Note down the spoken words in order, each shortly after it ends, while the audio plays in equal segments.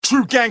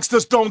True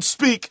gangsters don't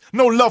speak,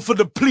 no love for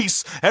the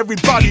police.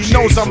 Everybody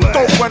knows I'm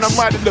dope when I'm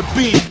riding the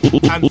beat.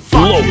 And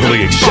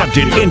locally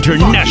accepted,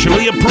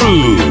 internationally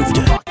approved.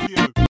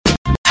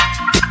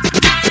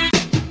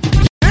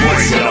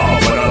 Bring it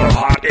off another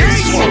hot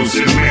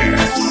explosive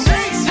mix.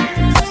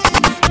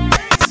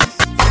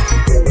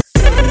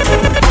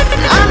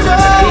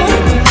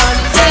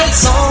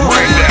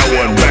 Bring that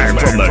one back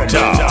from the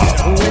top.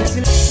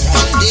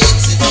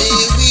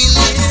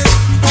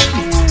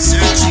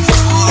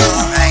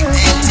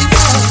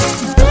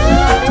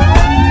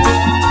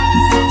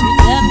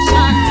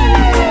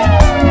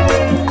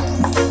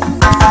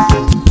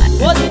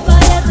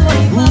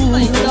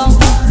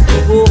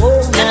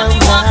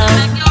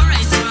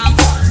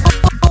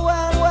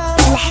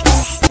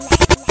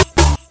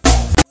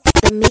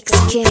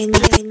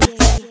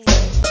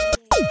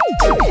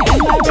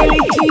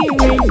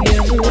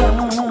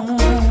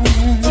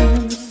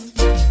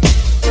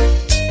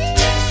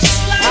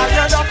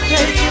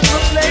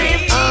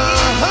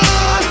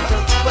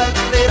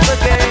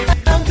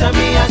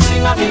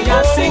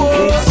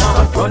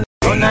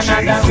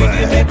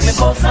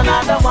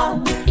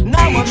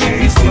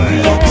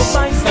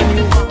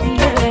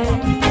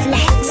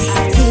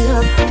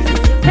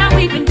 Now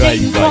we've been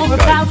dating for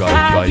about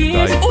 5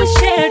 years. We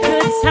shared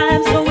good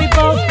times, but we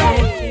both had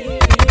fears.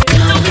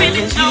 Don't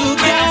really know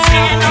when I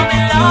stand on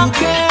it long.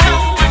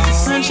 The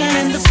sunshine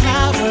and the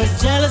power,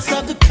 jealous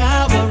of the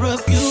power of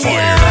you.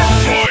 Fire.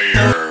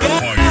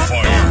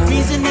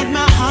 Reason that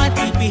my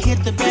heartbeat, we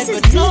hit the bed,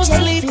 but no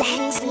sleep.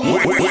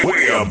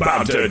 We're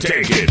about to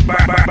take it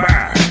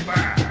back.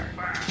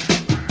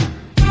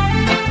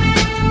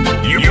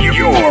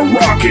 You're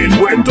rocking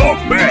with the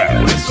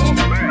best.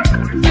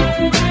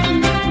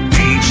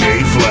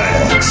 DJ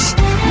Flex.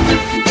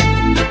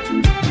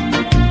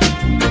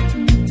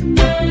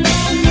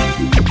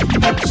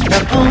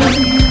 Stuck on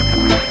you.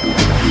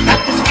 Got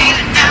this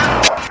feeling now.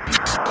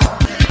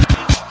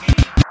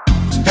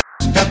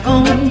 Stuck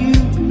on you.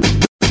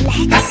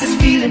 Got this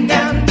feeling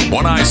down.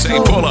 When I say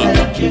pull up,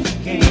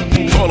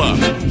 pull up.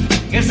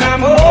 Yes,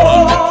 I'm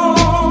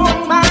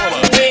on my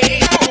way.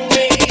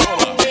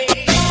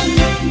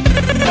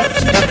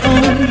 Stuck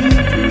on you.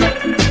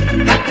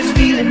 Got this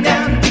feeling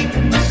down deep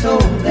in my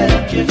soul that I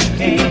just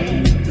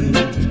can't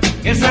lose.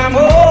 Yes, I'm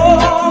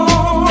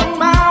on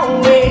my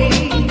way.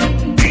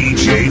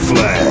 DJ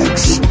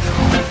Flex.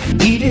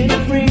 Needed a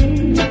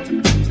friend,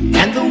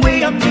 and the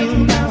way I feel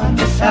now, I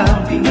guess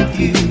I'll be with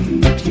you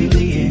till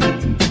the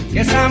end.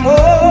 Yes, I'm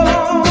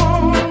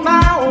on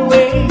my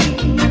way.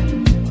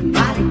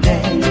 Mighty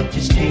glad to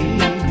stay.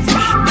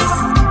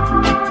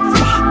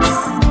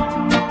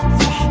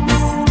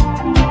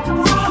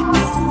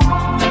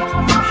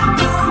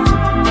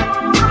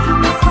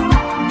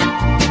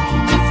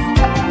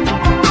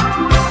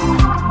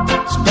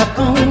 Stuck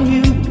on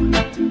you.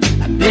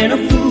 I've been a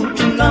fool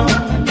too long. I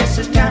guess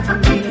it's time for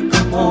me to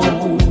come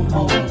home.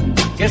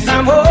 Yes,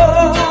 I'm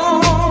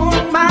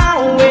on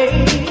my way.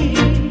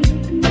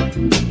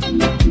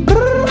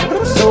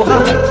 So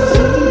hard to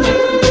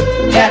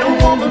see that a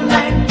woman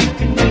like you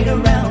can wait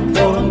around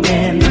for a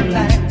man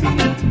like me.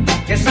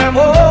 Yes, I'm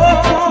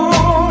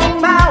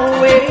on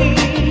my way.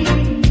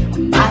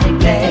 I'm mighty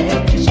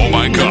glad to see. Oh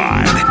my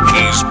God,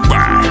 he's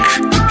back.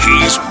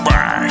 He's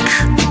back.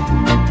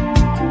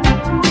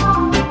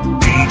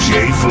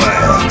 DJ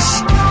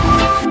Flex.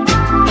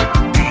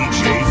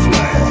 DJ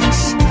Flex.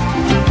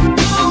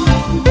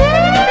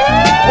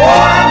 Oh,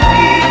 I'm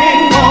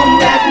leaving on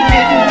that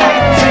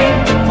midnight train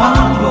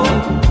tomorrow,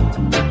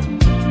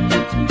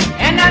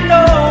 and I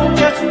know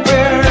just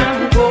where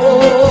I'm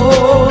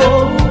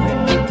going.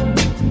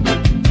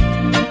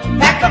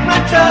 Pack up my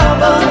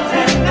troubles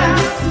and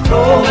I'm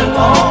rolling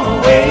all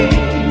away.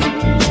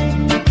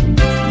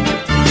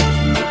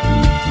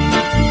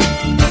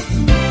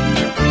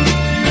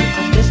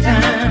 This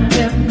time,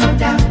 with no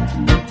doubt,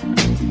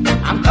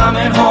 I'm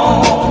coming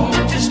home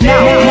to stay.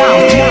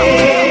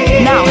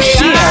 Now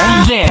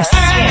hear this.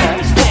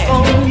 Stuck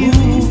on you.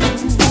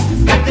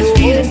 Got this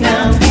feeling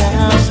down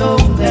so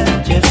that I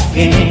just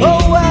can't.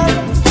 Oh, I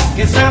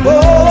guess I'm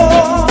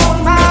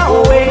on my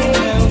way.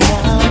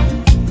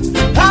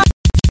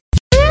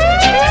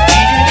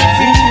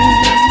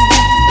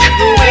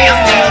 The way I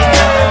feel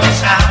now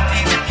is I'll be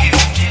with you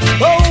till the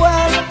end. Oh, I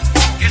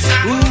guess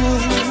I'm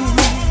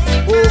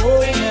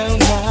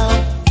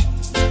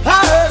I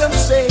heard him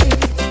say,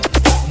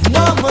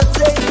 Mama,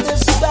 take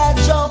this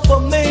badge off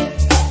of me.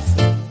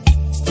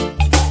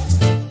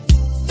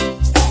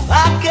 I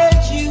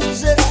can't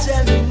use it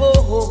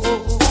anymore.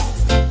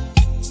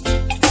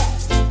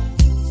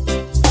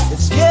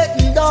 It's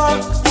getting dark.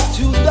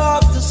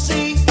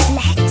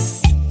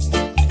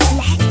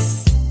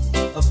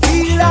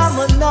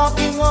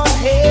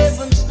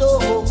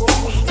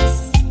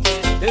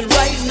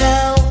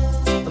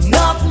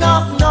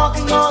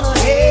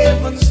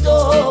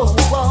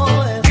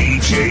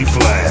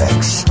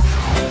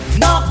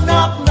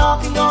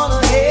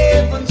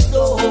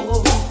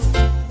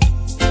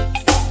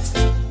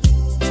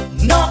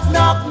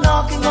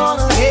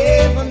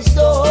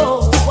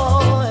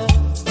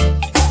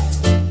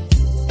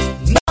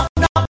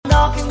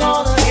 knocking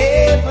on a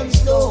heaven's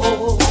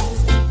door.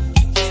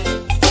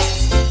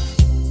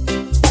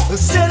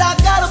 Said I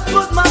gotta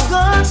put my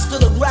guns to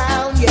the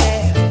ground,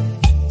 yeah.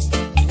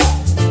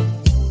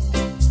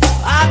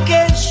 I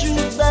can't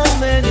shoot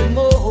them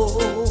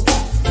anymore.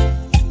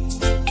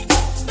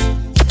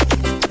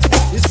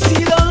 You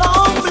see the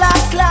long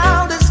black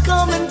cloud is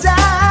coming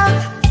down.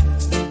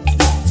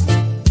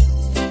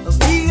 I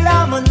feel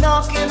I'm a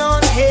knocking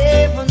on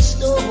heaven's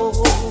door.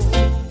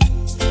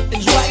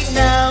 It's right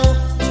now,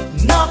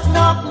 knock,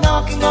 knock,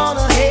 knocking on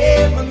a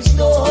heaven's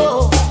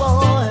door,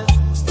 boy.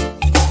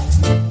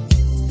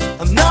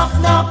 I'm knock,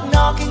 knock,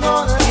 knocking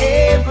on a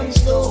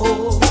heaven's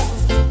door.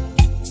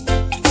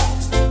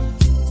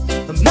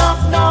 I'm knock,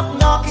 knock,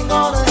 knocking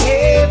on a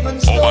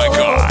heaven's door. Oh my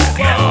God!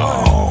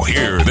 Now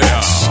hear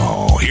this.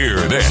 Oh, hear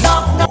this.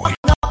 Knock, knock,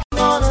 knocking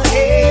on a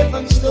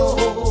heaven's door.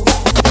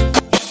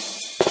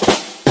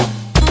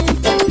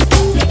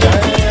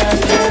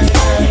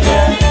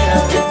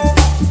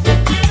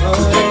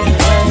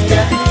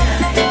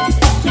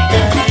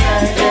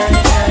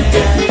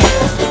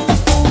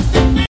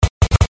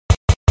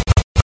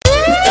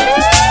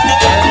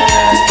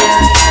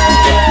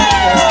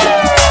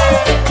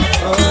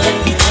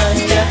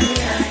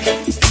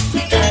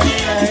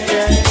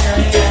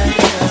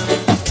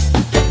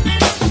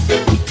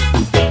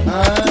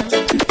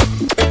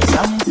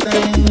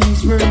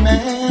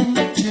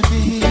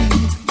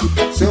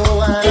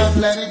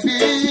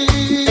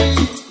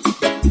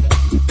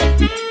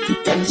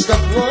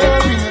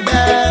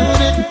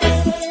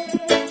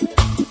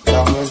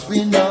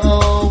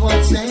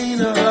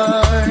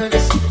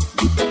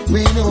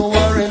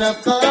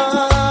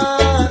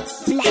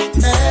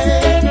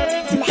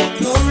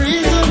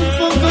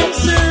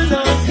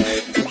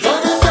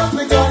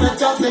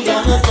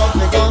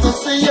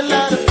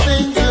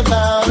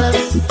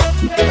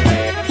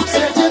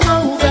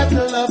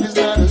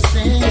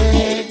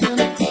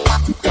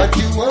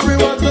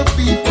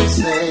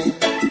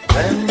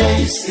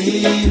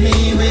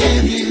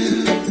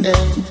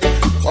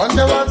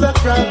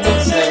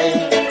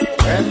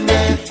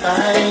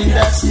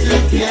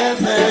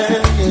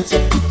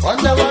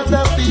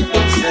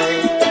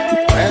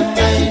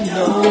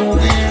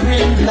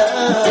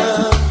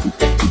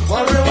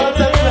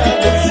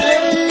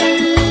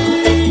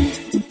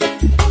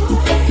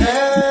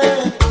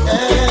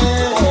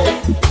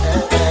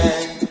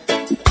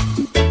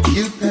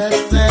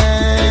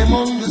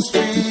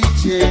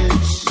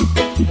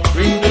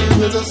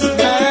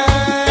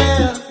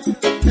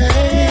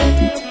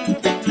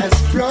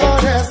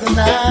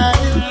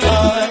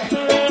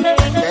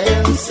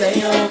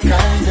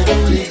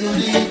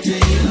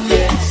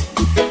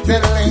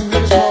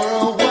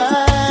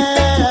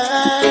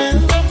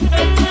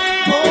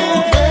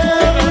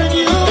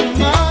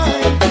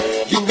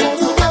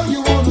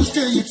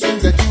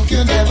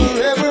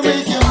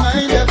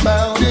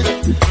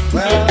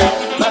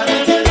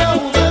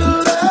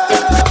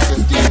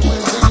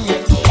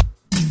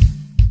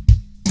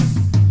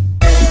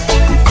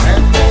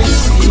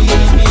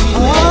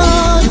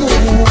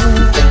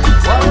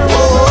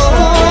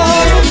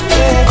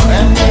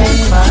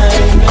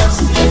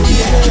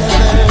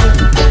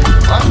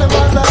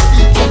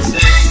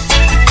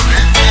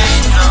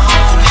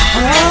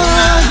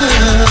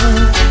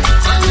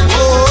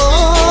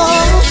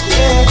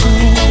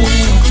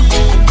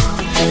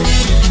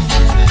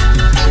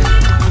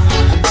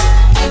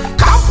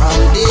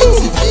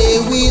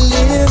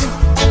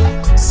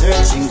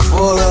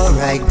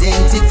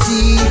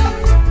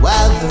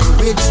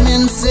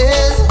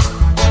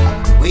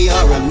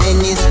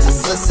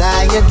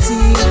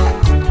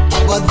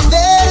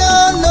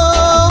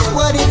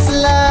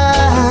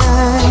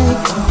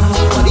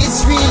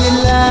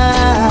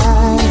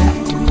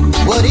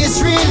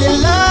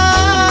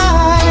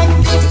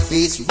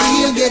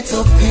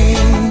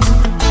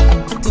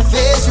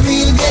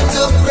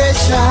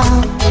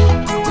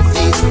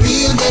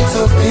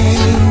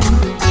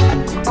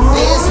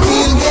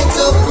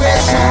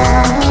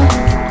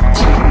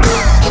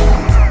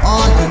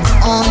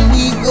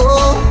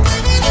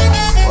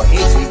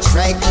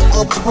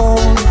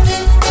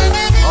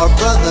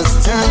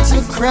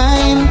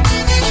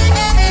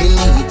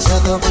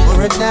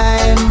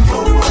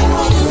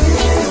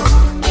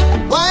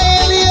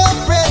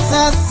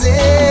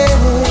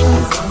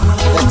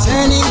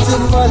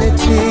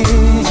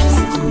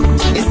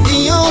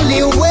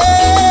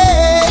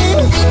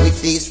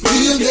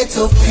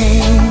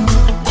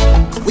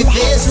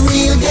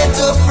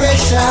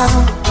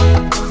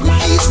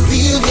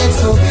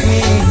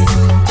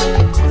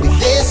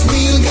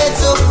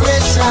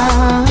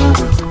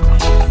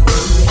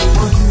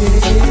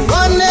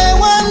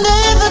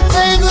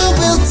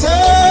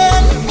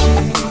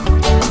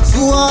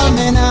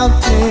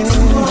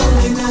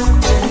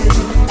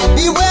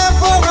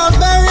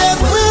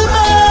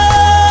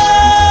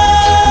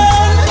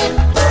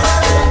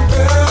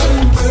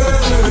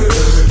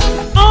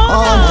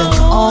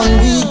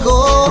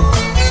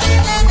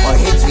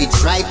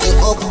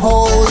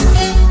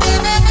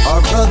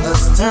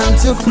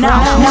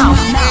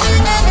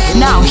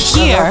 Now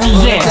hear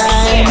this.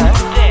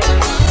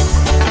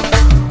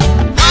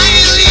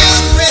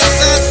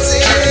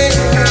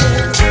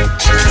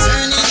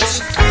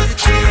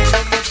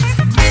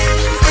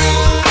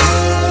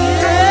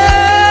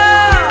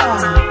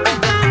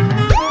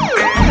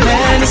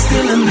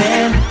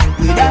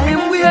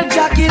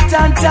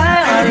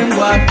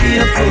 walk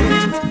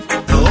barefoot.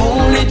 The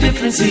only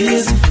difference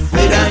is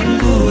whether I'm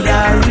good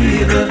or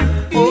evil.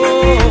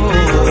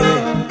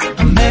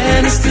 Oh, a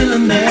man is still a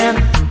man,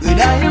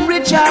 whether I'm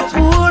rich or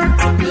poor,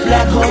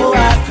 black or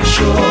white for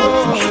sure.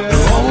 The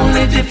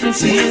only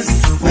difference is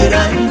whether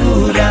I'm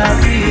good or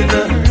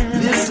evil.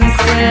 Listen,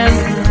 friend,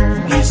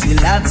 you see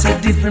lots of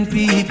different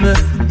people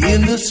in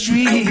the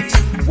street,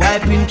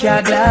 wiping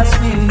car glass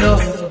window.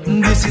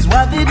 This is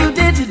what they do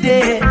day to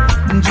day,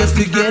 just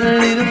to get a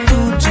little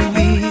food to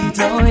eat.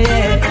 Oh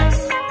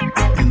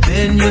yeah. And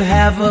then you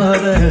have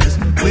others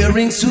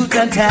wearing suit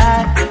and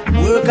tie,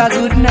 work a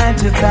good 9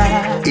 to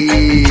 5.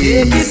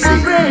 Take it for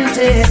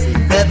granted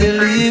that they're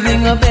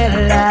living a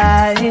better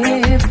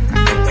life.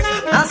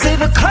 I say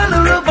the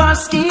color of our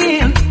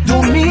skin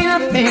don't mean a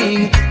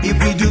thing if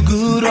we do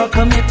good or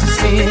commit to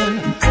sin.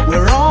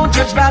 We're all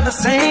judged by the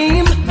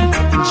same.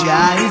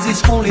 Jah is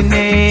His holy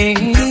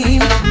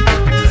name.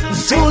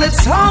 So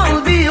let's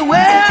all be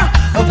aware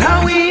of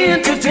how we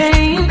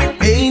entertain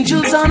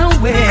angels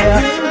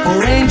unaware,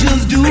 for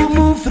angels do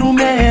move through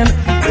man,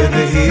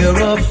 whether here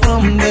or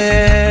from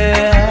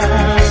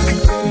there.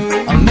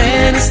 A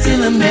man is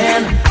still a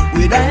man,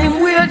 whether him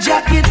wear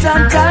jacket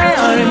and tie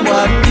or him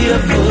walk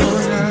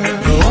barefoot.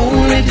 The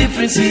only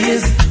difference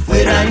is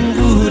whether I'm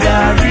good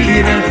or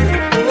evil.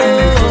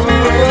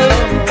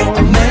 Oh,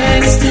 a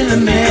man is still a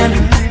man,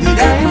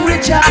 whether him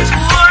rich or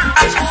poor.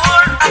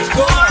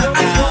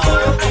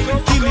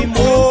 Give me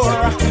more,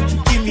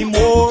 give me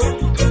more.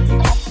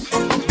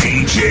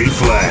 DJ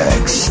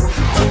Flex.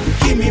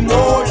 Give me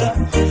more,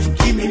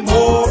 give me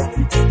more.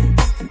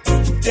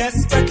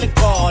 Desperately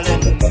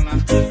calling.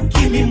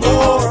 Give me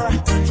more,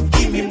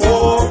 give me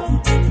more.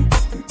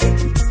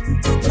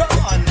 Come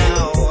on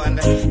now, and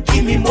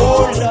give me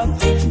more love,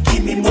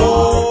 give me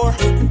more.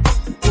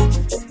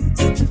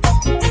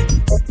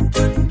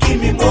 Give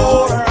me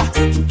more,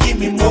 give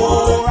me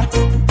more.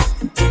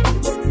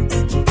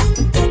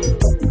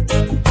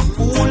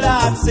 Fool,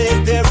 I'd say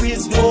there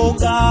is no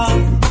God.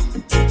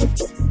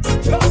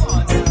 Come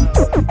on now.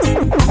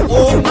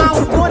 Oh, how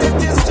good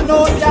it is to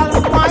know the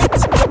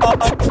Almighty God.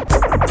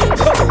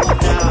 Come on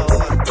now.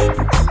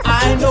 I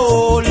know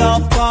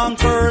love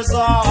conquers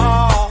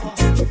all.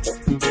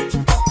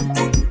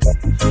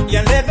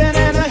 You're living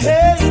in a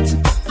hate.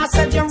 I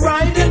said you're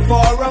riding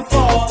for a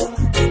fall.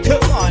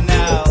 Come on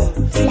now.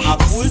 A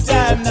full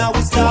time now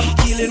we stop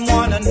killing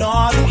one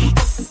another.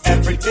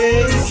 Every day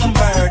is a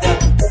murder.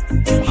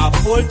 A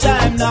full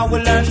time now we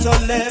learn to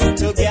live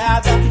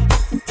together.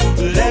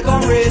 Leg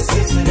on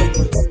racism.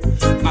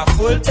 A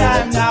full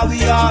time now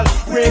we all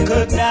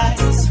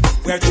recognize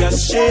we're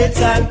just shades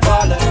and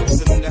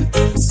colors.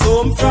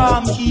 Some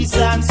from east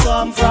and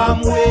some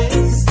from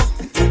west.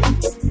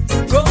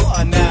 Go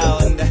on now.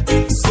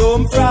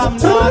 Some from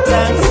north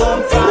and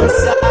some from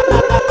south.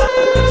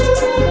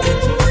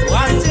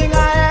 One thing I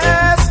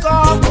ask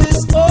of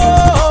this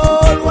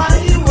whole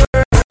wide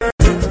world.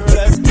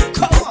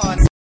 Come on.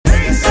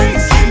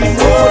 Give me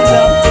more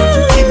love.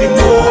 Give me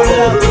more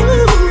love.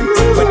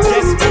 We're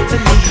desperate to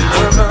need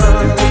it.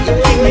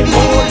 Give me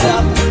more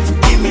love.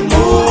 Give me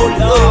more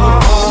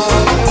love.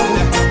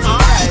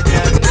 Alright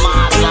then. Give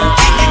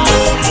me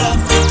more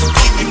love.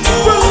 Give me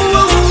more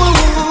love.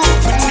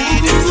 We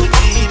need it, we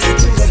need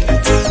it.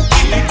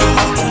 Give me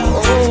more love.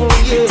 Oh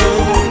yeah.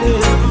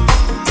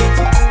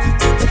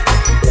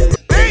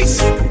 Bass.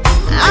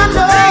 I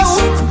know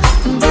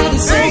that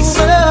it's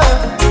over,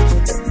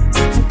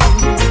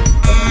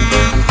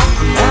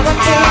 and I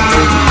can't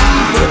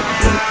believe it.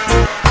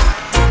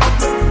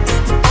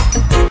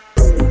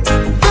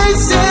 They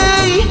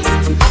say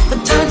the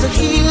time's a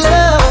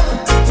healer,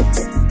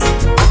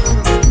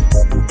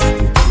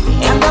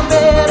 and I'm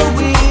better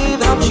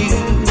without you.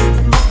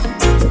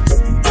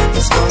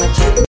 It's gonna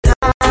take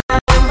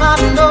time, I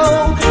know,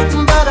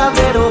 but I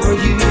bet over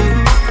you.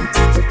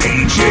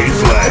 DJ My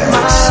Flex.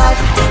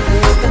 life,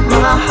 look at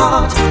my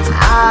heart,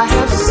 I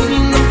have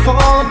seen them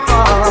fall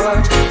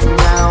apart.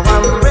 Now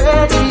I'm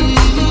ready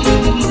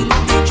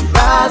to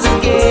rise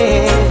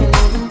again.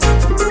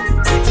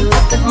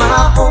 Look at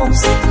my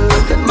hopes,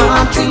 look at my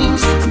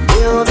dreams,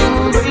 building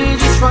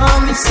bridges from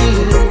the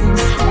sea.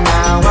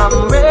 Now I'm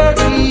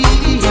ready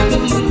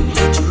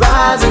to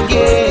rise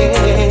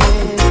again.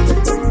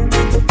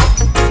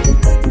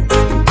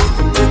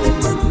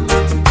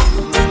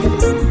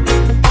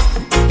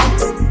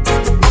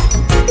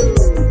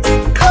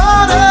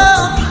 Caught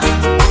up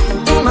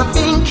in my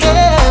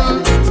thinking,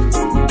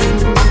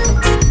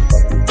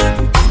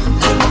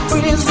 like a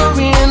prisoner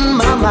in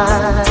my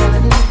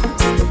mind.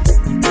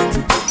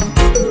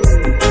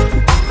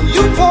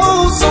 You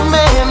pose so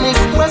many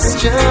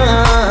questions,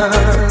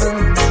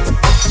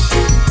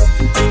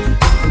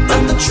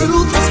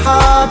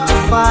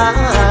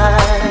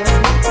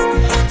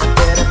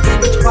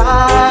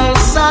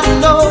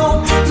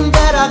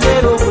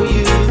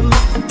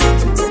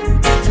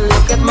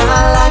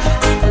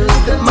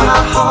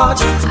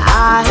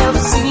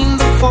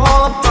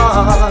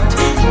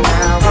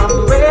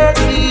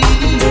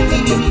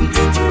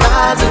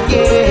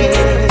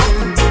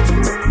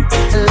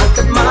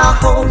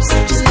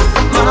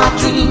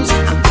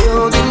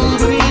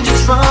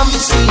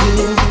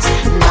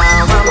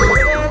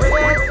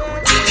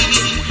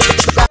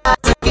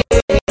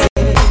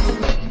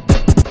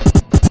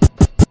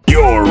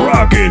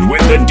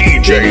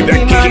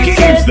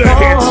 The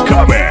hits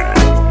coming.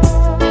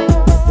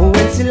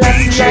 When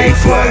Selassie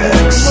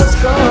must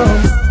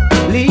come,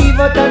 leave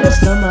out of the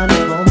slum and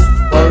come.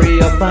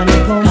 Hurry up and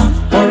come,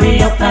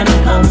 hurry up and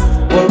come,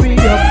 hurry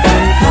up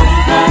and come,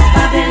 cause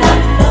Babylon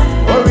done.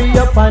 Hurry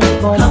up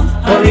and come,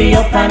 hurry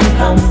up and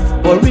come,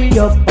 hurry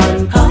up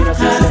and come,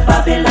 cause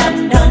Babylon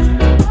done.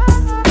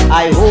 I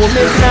home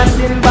is not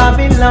in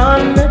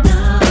Babylon,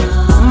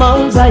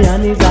 Mount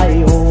Zion is I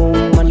home,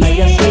 and I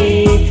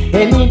say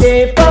any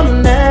day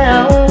from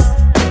now,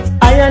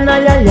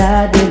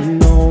 I didn't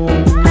know.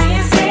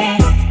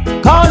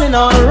 Calling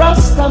on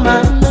Rasta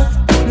man,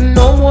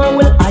 no more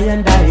will I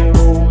and I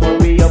roam.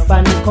 Hurry up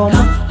and come,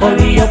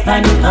 hurry up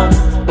and come,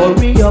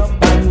 hurry up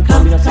and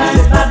come,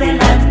 cause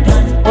Babylon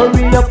done.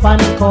 Hurry up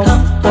and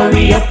come,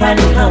 hurry up and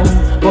come,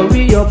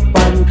 hurry up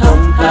and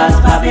come, cause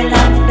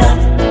Babylon done.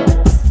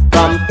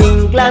 From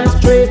England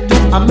straight to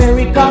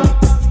America,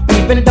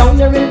 even down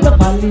here in the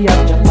valley of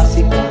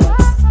Jafasica.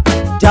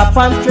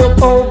 Japan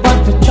straight over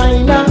to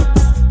China,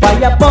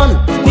 fire burn,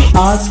 we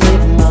all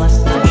slave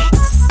master.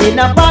 In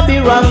a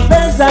Babylon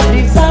there's a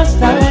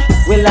disaster.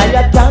 Well,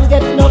 I can't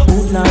get no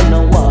food, no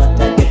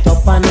water. Get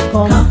up and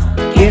come,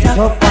 get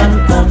up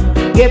and come,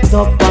 get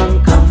up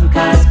and come,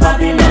 cause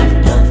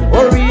Babylon done.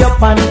 Hurry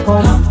up and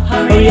come,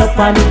 hurry up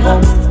and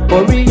come,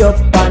 hurry up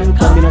and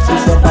come, you know,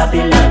 so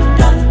Babylon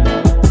done.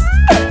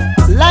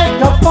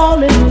 Like a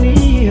falling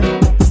leaf,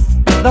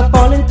 the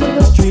fall into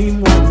the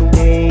stream one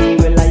day.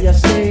 Well, I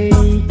say,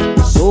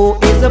 so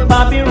is a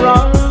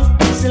Babylon.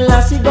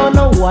 Selassie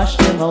gonna wash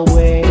them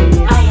away.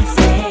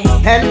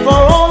 And for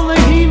all the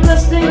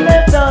heedless thing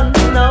they've done,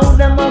 now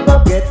them a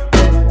go get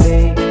them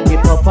pay.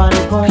 Get up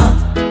and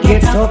come,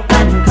 get up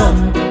and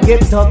come,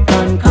 get up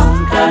and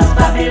come, cause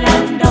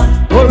Babylon done.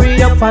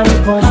 Hurry up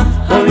and come,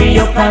 hurry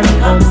up and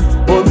come,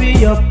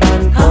 hurry up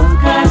and come,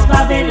 cause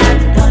Babylon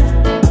done.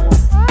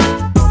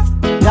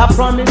 Jah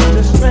promised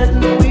to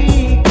strengthen the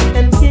weak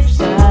and give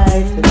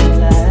sight to the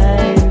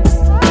blind.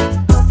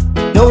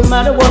 Don't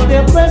matter what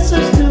their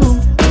oppressors do,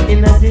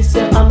 in a this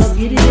year I'm a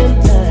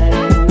Gideon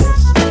times.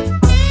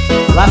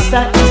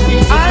 Rasta is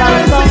physical,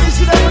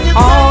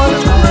 all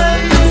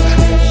time.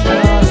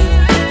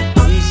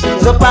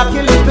 So pack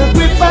your little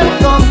grip and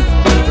come,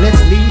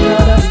 let's leave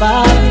out of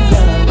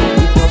Babylon.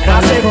 I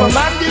say, if a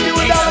man give you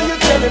 $1, you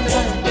tell him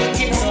time.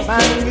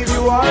 Man give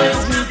you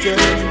orange, you tell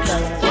him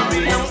time.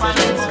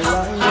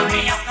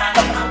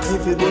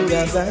 If you do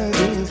that, that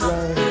is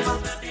right.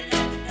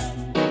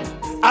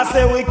 I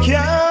say we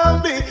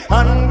can't be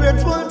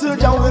ungrateful to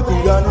Jah. We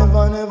could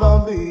never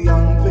be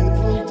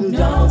unfaithful to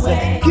Jah.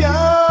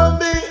 Can't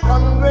be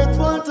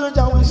ungrateful to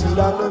Jah. We should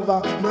have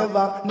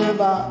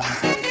never.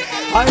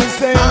 I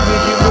say we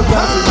give you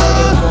praises in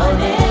the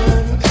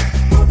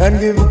morning and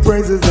give you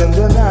praises in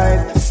the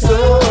night. So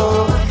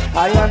I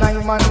and I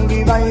man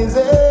give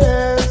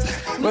praises,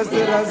 but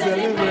still I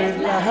celebrate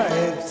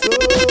life. So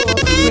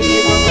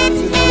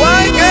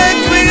why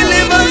can't we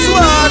live as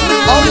one?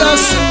 Oh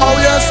yes,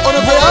 on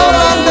the all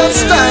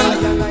understand.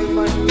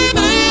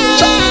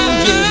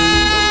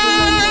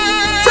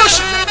 Fresh.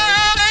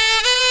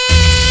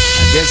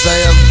 I guess I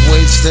have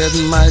wasted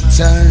my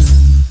time.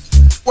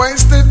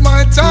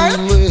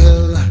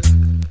 Well,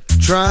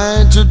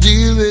 trying to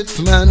deal with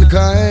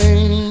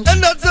mankind.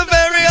 And that's a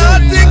very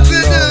hard thing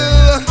to do.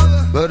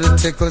 But it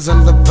tickles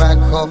in the back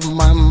of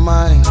my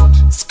mind.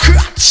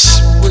 Scratch.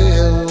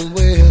 Well,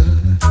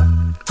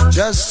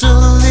 just to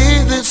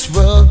leave this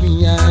world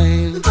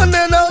behind. And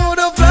then I would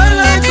have fly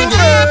like a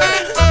bird.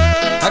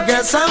 I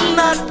guess I'm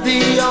not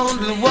the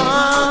only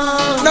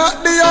one.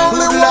 Not the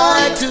only who'd one.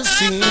 like to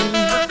see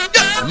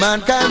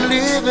mankind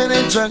living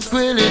in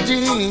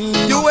tranquility.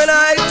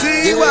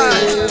 UNITY.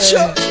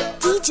 Sure.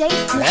 DJ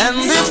And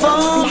if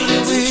only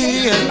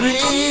we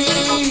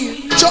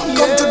agree, Come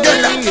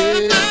together.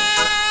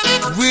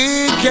 we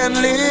can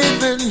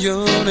live in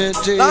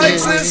unity. Like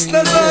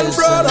sisters and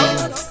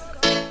brothers.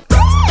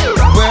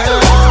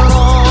 We're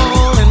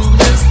all in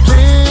this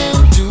thing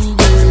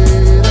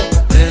together.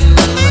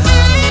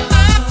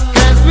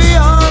 Can't we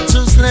all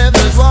just live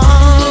as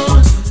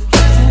one?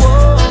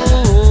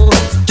 Whoa.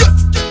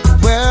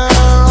 We're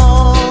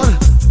all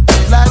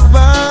like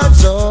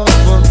birds of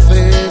one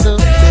feather.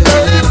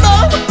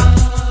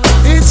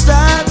 It's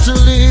time to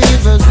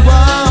live as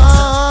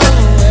one.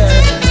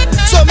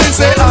 So me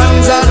say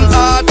hands and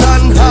heart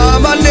and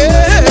harmony,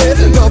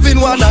 loving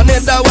one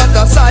another, what a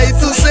sight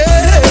to see.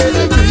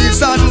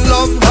 Peace and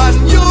love and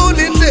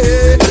unity,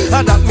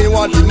 and that me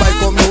want in my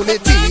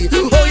community.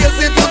 Oh yes,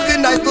 it would be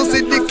nice to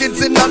see the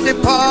kids in the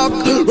park,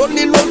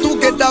 running round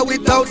together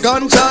without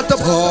gunshot to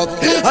park.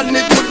 And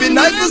it would be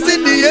nice to see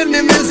the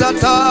enemies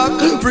attack,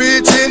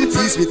 preaching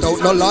peace without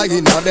no lie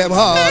in them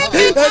heart.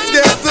 Let's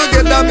get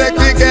together, make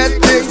we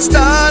get things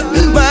done.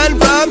 Man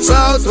from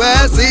south,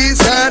 west,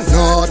 east and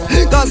north,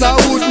 cause I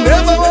would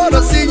never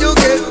wanna see you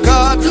get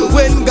caught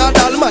when God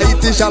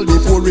Almighty shall be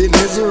pouring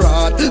his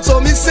wrath. So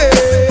me say,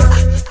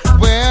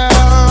 We're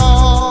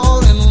all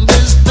in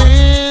this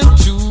thing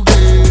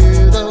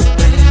together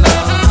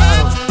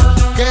now.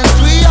 Can't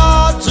we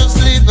all just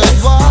live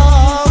as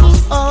one?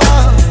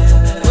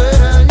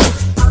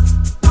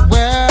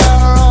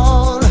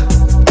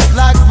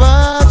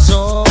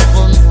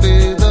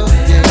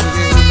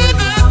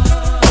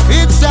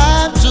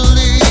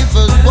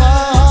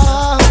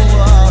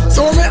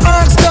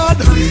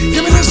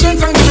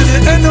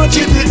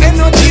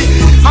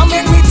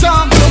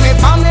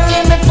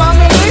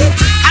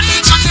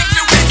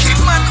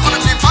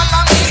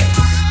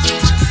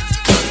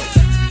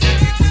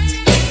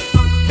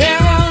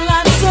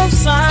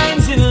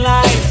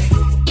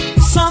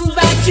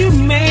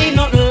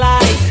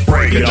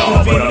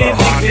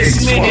 hot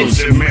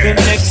explosive mix. The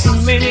next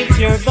minute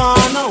you're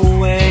gone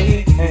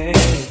away.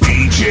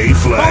 DJ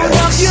Flex. Hold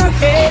up your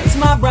heads,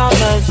 my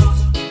brothers.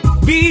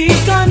 Be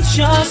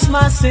conscious,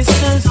 my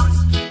sisters.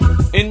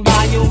 And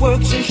by your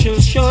works you shall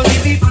surely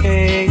be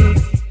paid.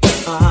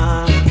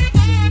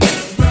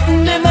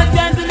 Never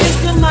gentleness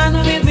the man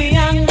with the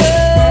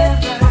anger,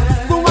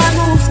 the one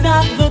who's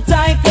got the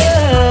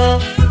tiger,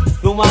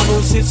 the one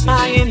who sits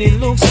high and he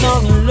looks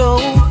down low.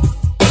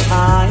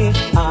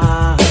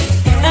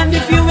 And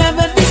if you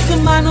ever diss the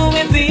man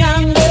with the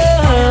anger,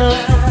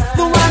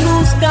 the one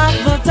who's got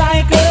the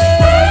tiger,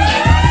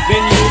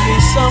 then you'll be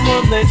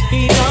someone that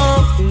he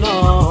don't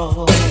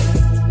know.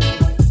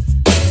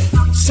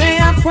 Say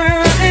a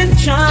prayer and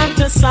chant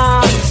a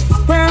psalms.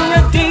 Prayer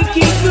a day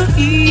keep the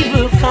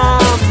evil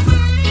calm.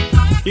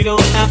 You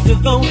don't have to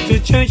go to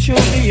church or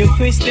be a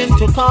Christian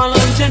to call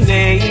on your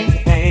name.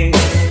 Hey.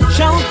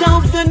 Shout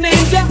out the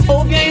name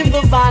Jehovah in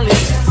the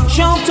valleys.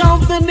 Shout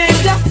out the name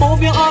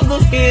Jehovah on the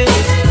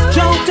hills.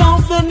 Shout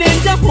out the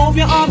name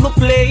Jehovah on the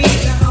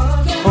plains.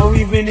 Or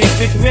even if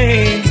it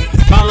rains,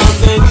 call on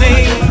the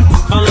name.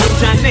 Call on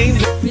your name.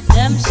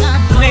 Redemption.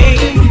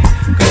 Name.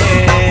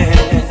 Yeah.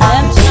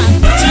 Redemption.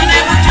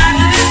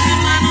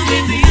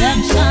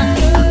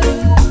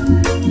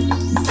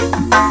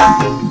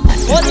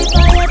 Holy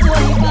fire,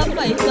 holy fire,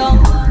 fight down.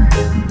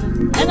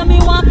 Enemy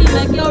want me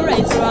make your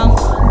race wrong.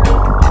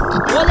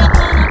 Hold your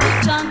pen and keep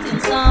chanting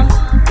psalms.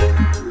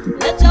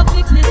 Let you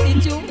fix the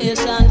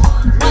situation.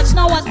 Watch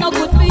now what's not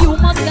good for you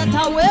must get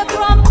away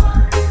from.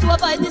 To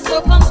avoid the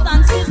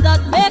circumstances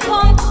that may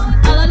come.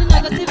 All of the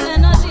negative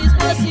energies,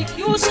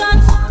 persecution,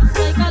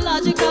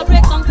 psychological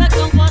breakdown,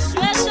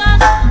 frustration.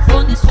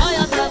 Don't destroy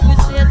yourself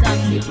with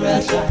Satan's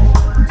depression.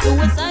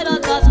 Suicidal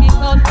thoughts keep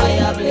out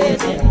fire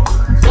blazing.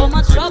 So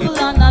much trouble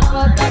on that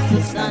road got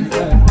to stand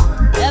firm.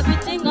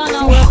 Everything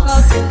gonna work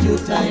out in due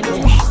time.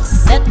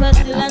 Let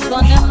pestilence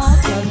run them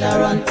out, turn their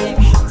run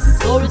things.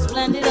 So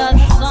resplendent as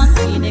the sun,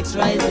 Phoenix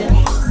rising.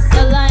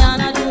 The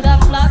lion and do the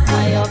flock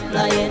high up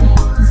flying.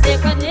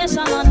 Sacred nation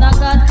under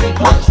God,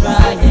 keep on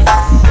trying.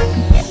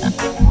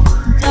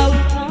 Jah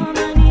will come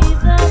and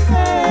he's a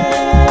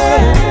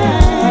friend.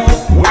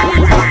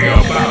 We're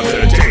about to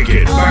take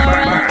it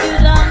back.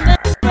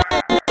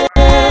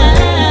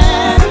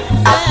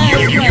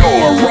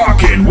 You're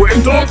rocking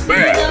with the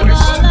best.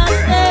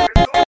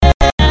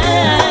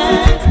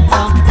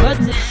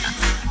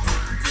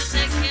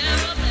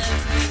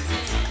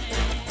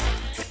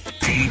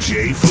 DJ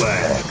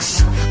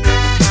Flex.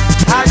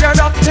 Tired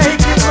of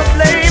taking the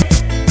blame.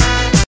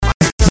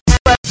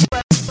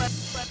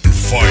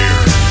 Fire.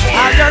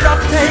 Tired of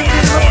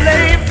taking the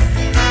blame.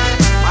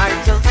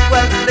 Might as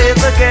well play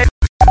the game.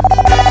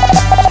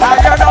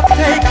 Tired of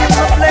taking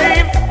the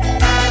blame.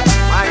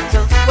 Might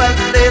as well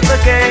play the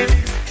game.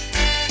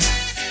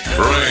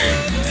 Bring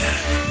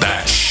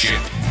that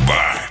shit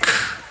back.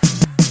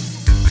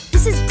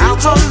 I'm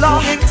so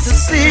longing to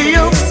see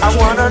you. I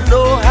wanna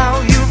know how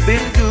you've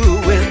been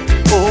doing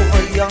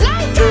over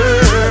yonder.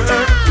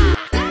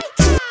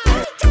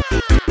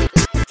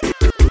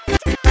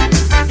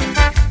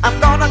 I'm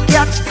gonna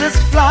catch this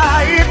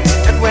flight,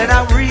 and when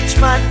I reach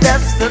my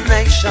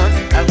destination,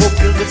 I hope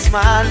you'll be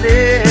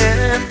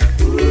smiling,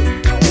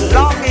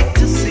 longing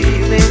to see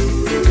me.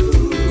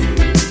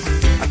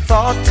 I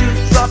thought you'd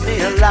drop me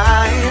a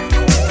line,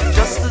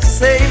 just to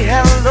say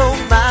hello,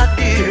 my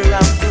dear,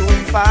 I'm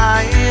doing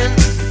fine.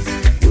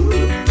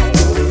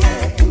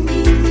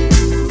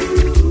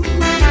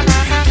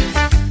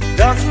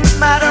 Doesn't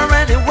matter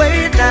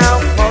anyway now,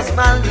 'cause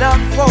my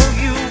love for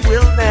you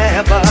will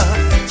never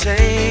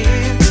change.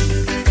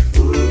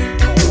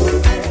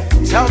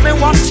 Tell me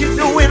what you're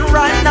doing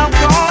right now,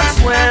 'cause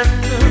when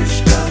push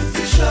comes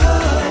to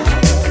shove,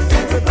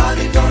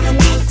 everybody gonna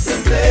put the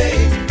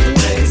blame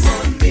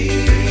on me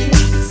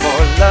for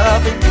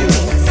loving you,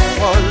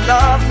 for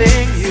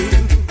loving you.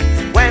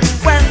 When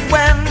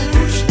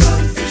push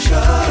comes to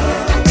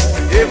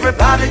shove,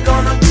 everybody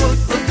gonna put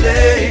the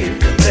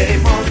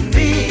blame on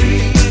me.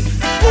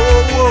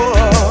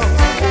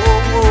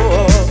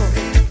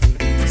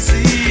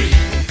 See,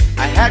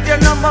 I had your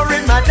number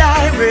in my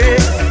diary,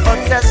 but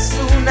as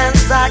soon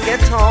as I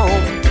get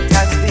home, it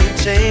has been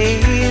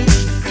changed.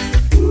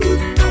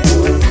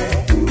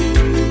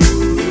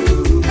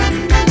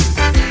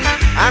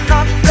 I'm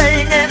not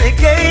playing any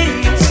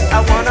games. I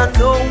wanna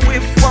know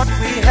if what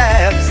we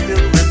have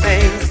still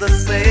remains the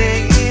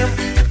same.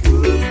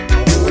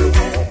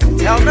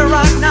 Tell me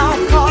right now,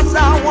 'cause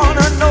I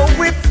wanna know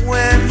if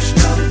when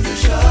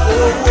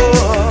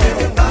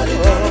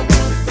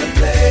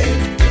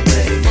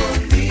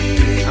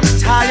I'm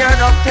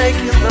tired of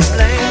taking the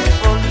blame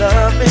for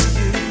loving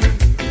you.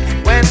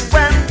 When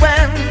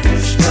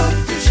push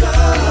comes to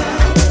shove,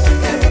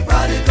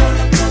 everybody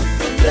gonna put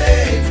the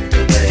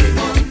blame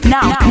on me.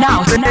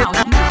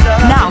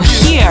 Now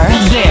hear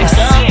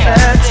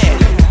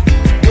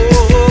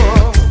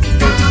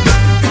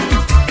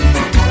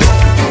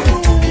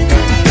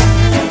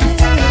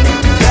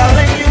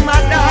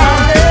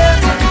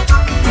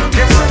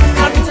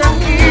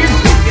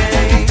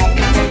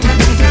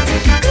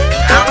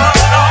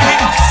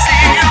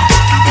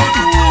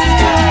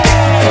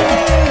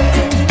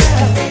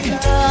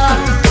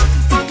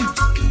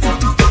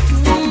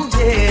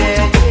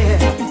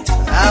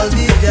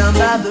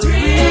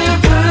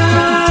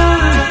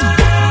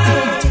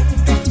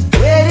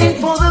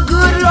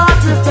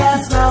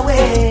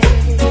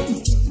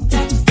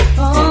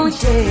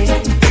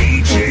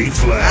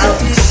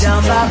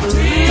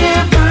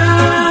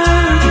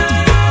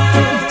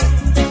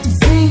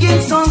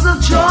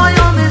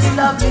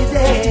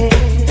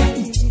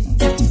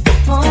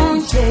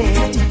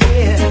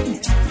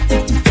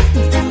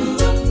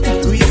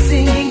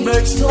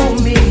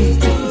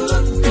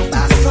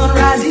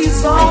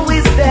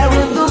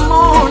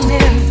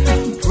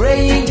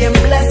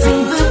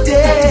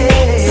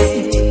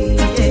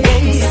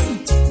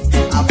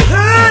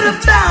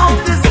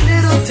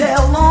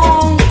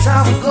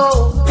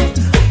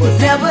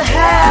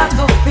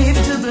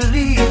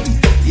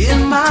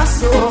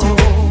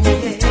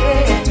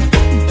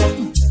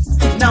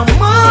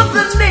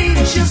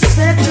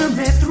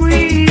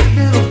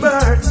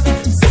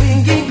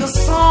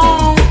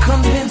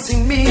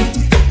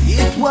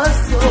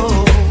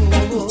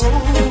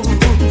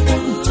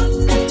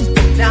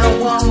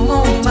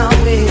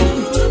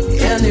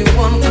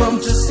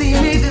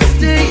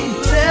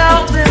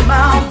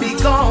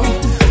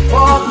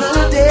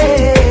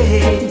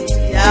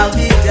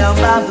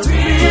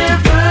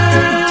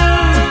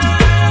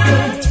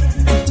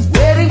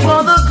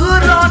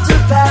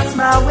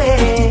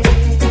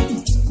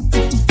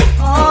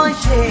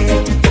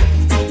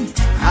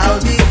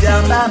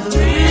by the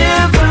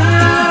river,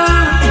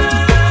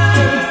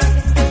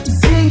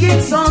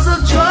 singing songs of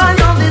joy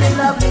on this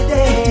lovely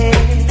day.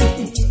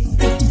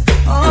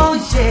 Oh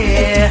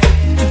yeah.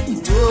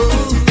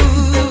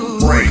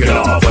 Ooh. Break it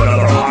off,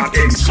 another hot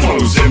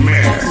explosive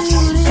mix.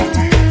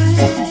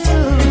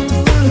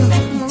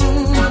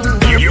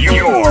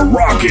 You're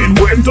rocking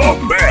with the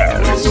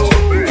best.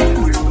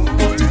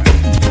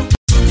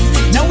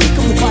 Now we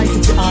come to fight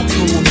with the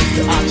Archie Woman,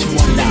 Mr. Archie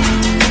Wonder.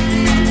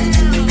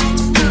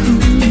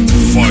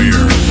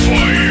 Fire,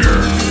 fire,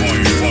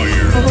 fire,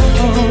 fire.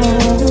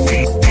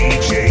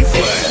 DJ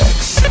Flex.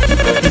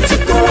 You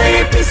took away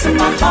a piece of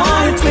my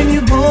heart when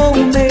you go,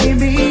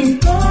 baby.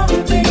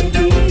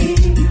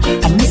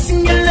 I'm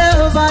missing your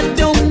love, I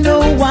don't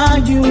know why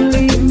you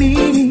leave me.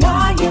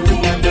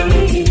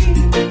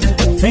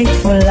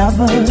 Faithful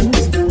lovers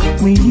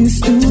we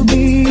used to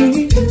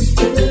be,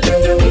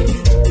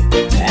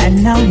 and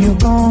now you're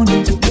gone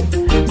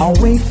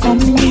away from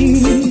me.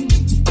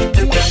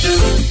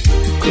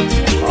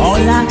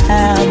 All I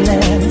have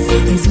left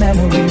is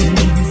memories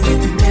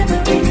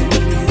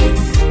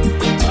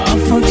of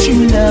what you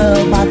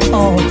love. I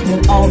thought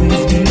will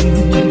always be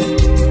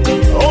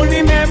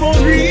only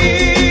memories.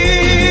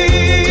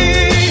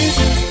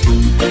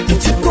 You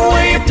took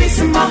away a piece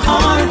of my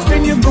heart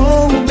when you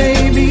go,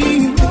 baby.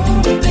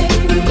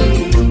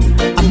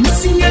 I'm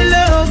missing your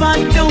love, I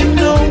don't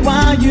know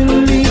why you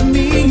leave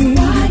me.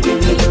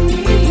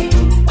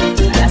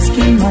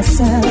 Asking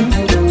myself,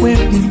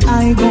 where did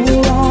I go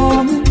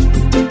wrong?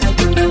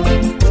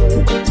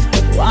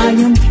 Why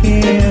I'm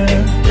here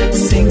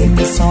singing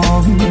the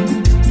song.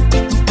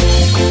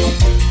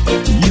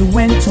 You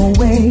went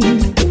away,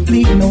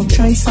 leave no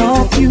trace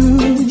of you.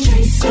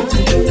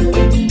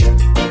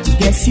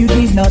 Guess you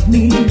did not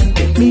need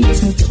me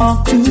to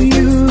talk to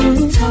you.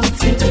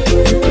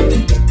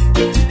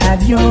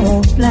 Have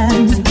your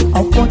plan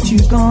of what you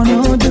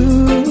gonna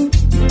do.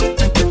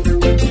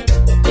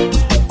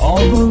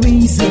 All the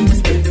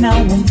reasons now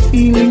I'm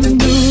feeling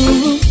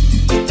blue.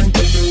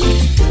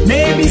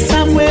 Maybe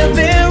somewhere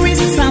there is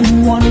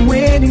someone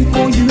waiting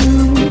for you.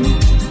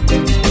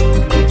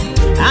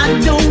 I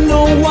don't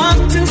know what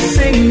to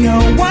say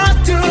or what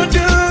to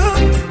do.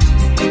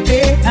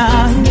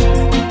 Yeah.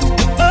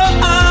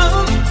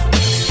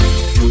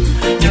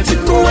 You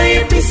took away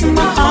a piece of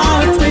my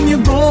heart when you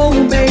go,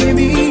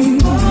 baby.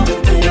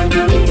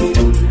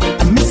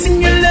 I'm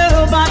missing your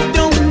love, I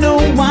don't know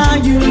why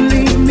you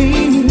leave me.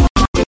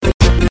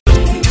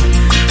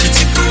 You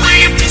took away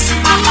a piece of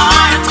my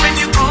heart when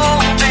you go,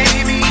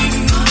 baby.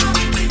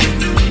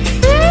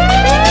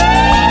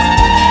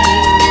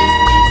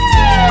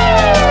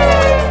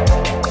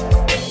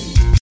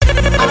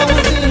 I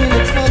was in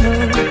a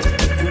tunnel,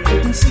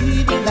 couldn't see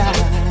the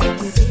light.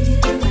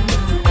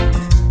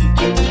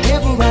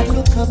 Whenever I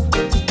look up,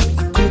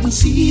 I couldn't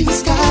see the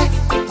sky.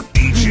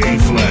 DJ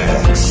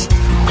Flex.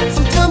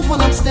 Sometimes when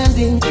I'm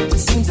standing, it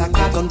seems like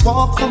I don't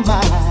walk for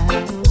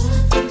miles.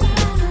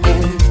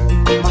 And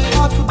my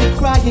heart could be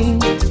crying,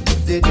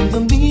 dead in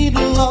the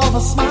middle of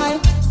a smile.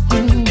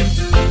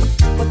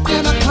 But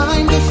then I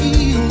climbed the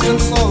hills and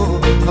saw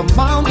the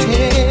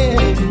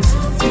mountains.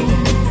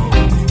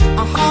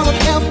 I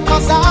hollered help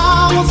 'cause I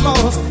was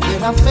lost,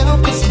 and I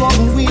felt the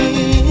strong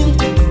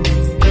wind.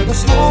 Heard a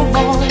small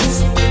voice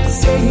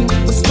saying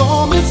the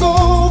storm is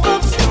over.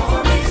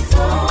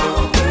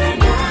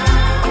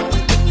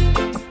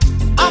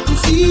 I can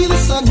see the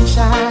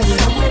sunshine.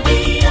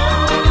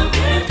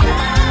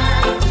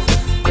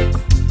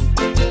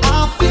 I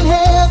feel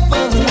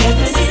heaven.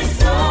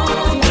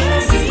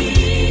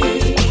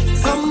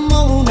 Come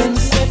on and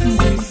set me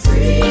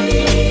free.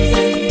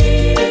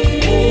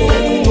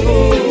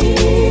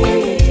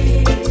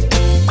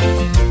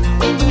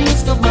 In the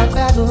midst of my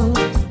battle,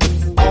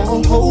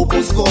 all hope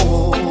was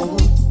gone.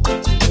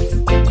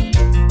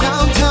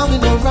 Downtown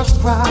in a rush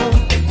crowd,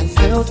 and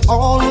felt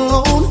all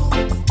alone.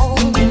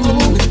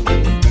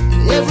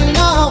 Every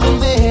now and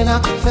then I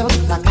felt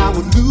like I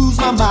would lose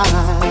my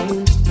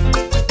mind.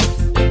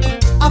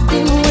 I've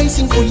been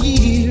racing for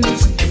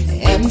years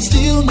and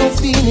still no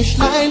finish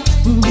line.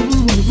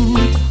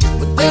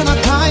 But then I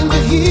climbed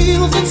the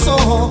hills and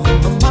saw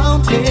the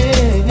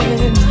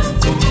mountains.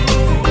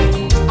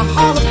 I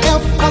hollered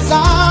help 'cause I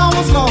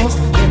was lost,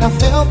 and I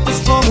felt the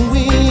strong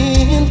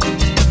wind.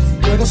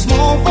 Heard a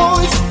small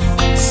voice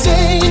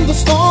saying the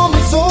storm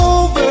is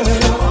over.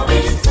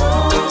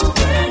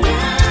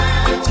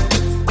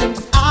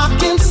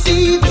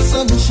 See the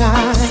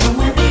sunshine.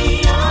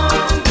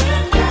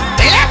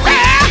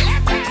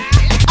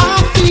 I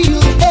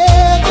feel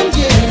heaven,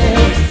 yeah.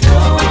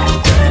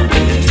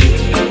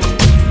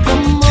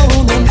 Come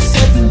on and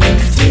set me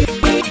free.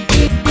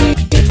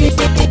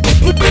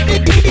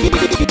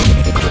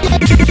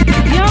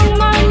 Young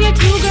man, you're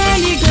too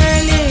girly,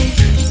 girly.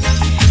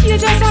 You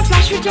just a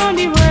flash with on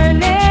the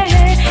whirly.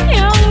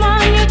 Young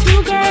man,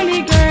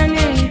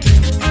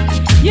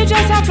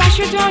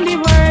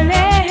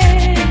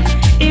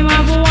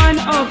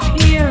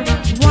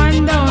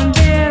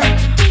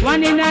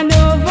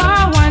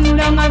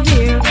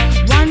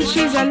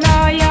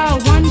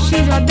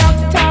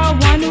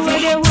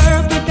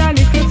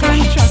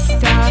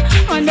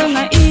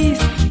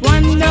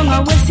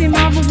 him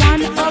have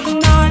one up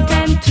north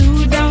and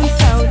two down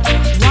south.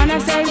 Wanna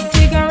sell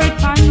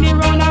cigarette on the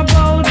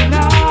roundabout,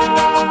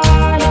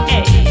 Lord.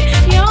 Hey,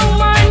 young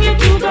man, you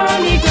too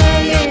girly,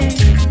 girly.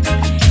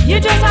 You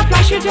just a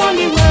flash it on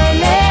the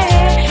whirly.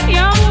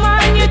 Young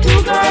man, you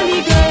too girly,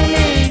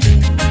 girly.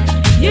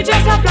 You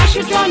just a flash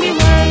it on the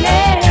whirly.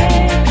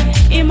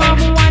 Him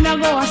have wanna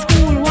go to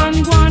school,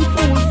 one go on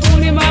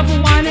fool him have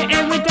wanna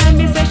every time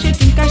he say she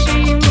think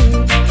she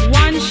rude.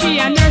 One she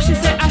a nurse, she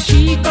say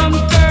she come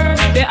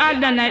first. The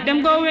other night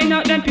them going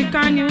out, them pick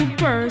a new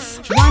purse.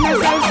 One a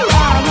sell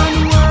star, one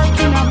work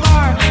in a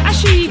bar.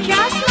 She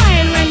can't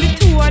smile when the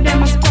two of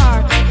them a spar.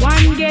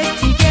 One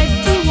getty,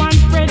 one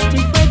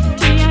fretty,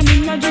 and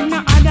him no drink no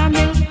other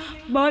milk.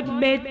 But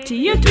Betty,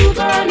 you too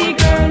girly,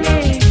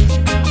 girly.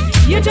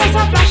 You just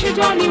a flash it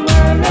on the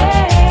whirly.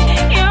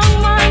 Young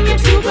man, you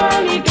too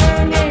girly,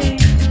 girly.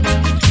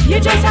 You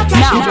just a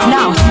flash it on the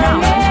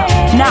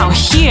whirly. Now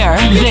hear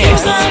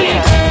this.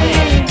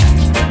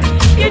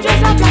 You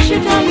just a flash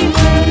it on the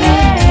whirly.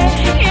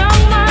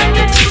 Young man,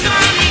 you too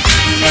girly,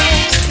 girly.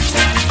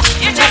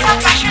 You just a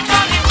flash it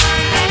on the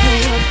whirly.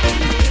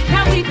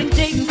 Now we've been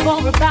dating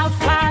for about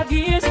 5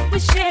 years. We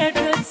shared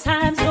good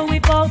times, but we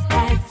both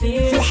had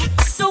fears.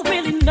 Don't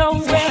really know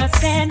where I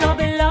stand or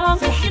belong.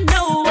 You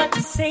know what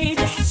to say,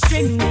 just to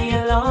string me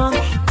along.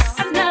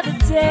 Another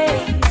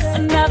day,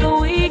 another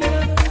week,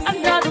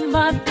 another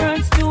month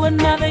turns to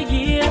another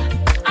year.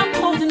 I'm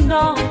holding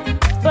on,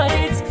 but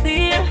it's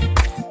clear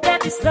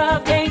that this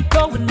love ain't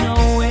going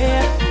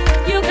nowhere.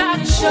 You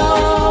gotta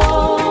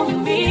show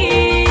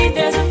me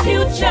there's a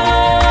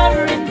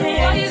future in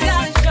this.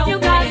 You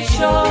gotta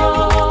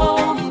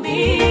show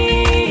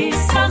me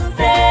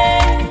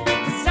something,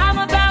 'cause I'm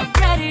about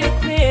ready to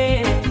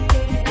quit.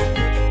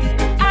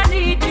 I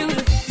need you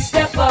to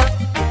step up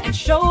and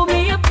show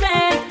me a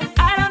plan.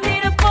 I don't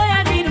need a boy,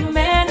 I need a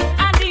man.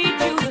 I need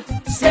you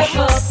to step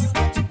up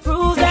to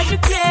prove that you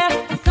care.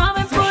 Come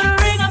and put a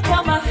ring up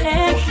on my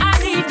hand. I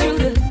need you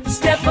to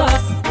step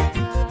up.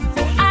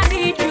 I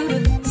need you to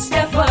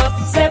step up,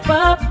 step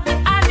up.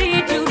 I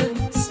need you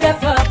to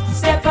step up,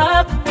 step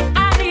up.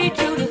 I need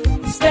you to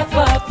step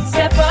up,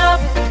 step up.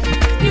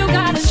 You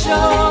gotta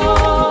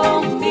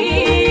show me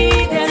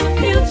there's a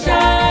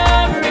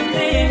future in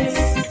this.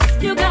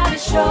 You gotta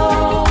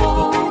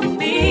show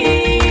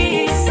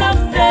me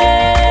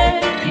something.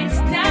 It's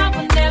now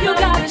or never. You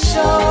gotta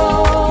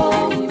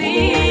show me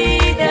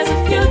there's a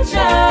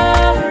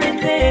future in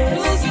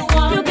this. You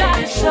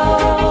gotta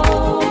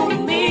show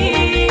me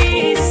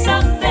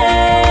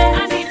something.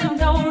 I need to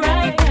know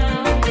right now,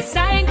 'cause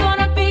I ain't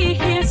gonna be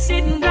here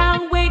sitting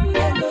around waiting.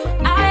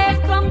 I have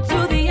come to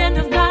the end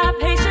of my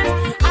patience.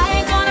 I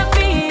ain't gonna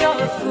be your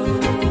fool,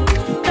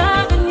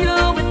 loving you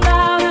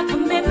without a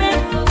commitment.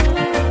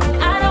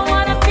 I don't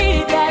wanna be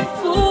that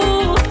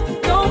fool.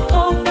 Don't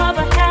hope of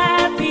a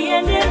happy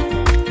ending.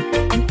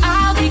 And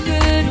I'll be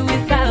good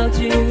without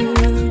you,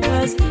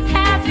 'cause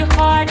half your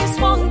heart just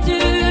won't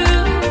do.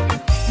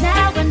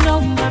 Now I know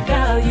my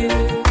value,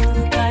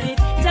 but it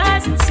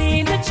doesn't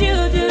seem that you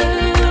do.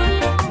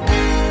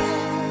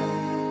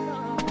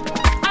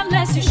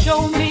 Unless you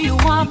show me you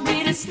want me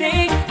to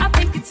stay, I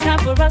think it's time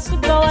for us to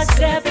go our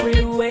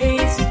separate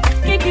ways.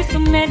 Gave you so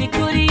many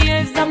good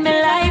years of my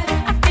life.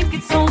 I think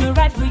it's only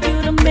right for you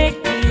to make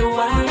me your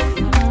wife.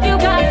 You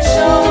gotta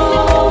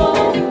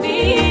show me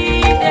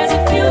there's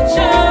a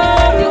future.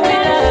 You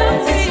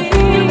gotta show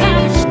me.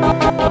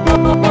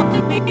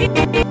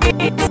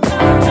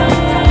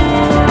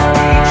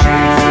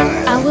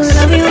 I will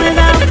love you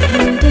without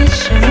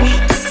conditions.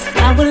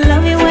 I will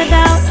love you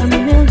without a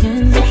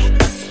million.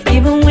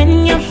 Even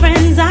when your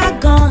friends are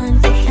gone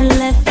and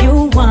left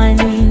you one.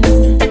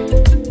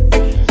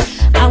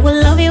 I will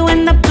love you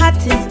when the pot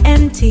is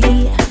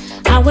empty.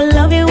 I will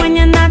love you when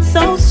you're not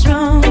so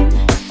strong.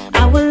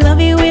 I will love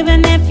you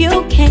even if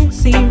you can't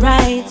see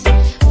right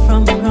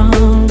from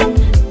wrong.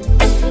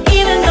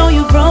 Even though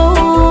you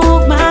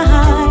broke my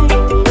heart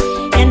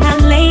and I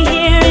lay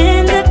here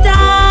in the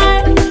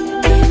dark,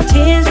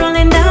 tears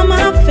rolling down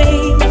my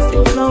face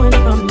and flowing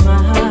from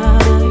my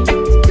heart.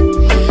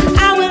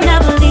 I will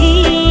never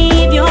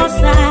leave your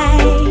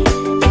side,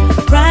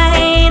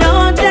 ride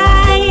or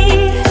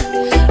die,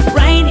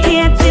 right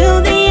here till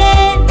the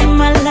end,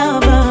 my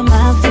lover,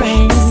 my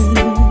friend.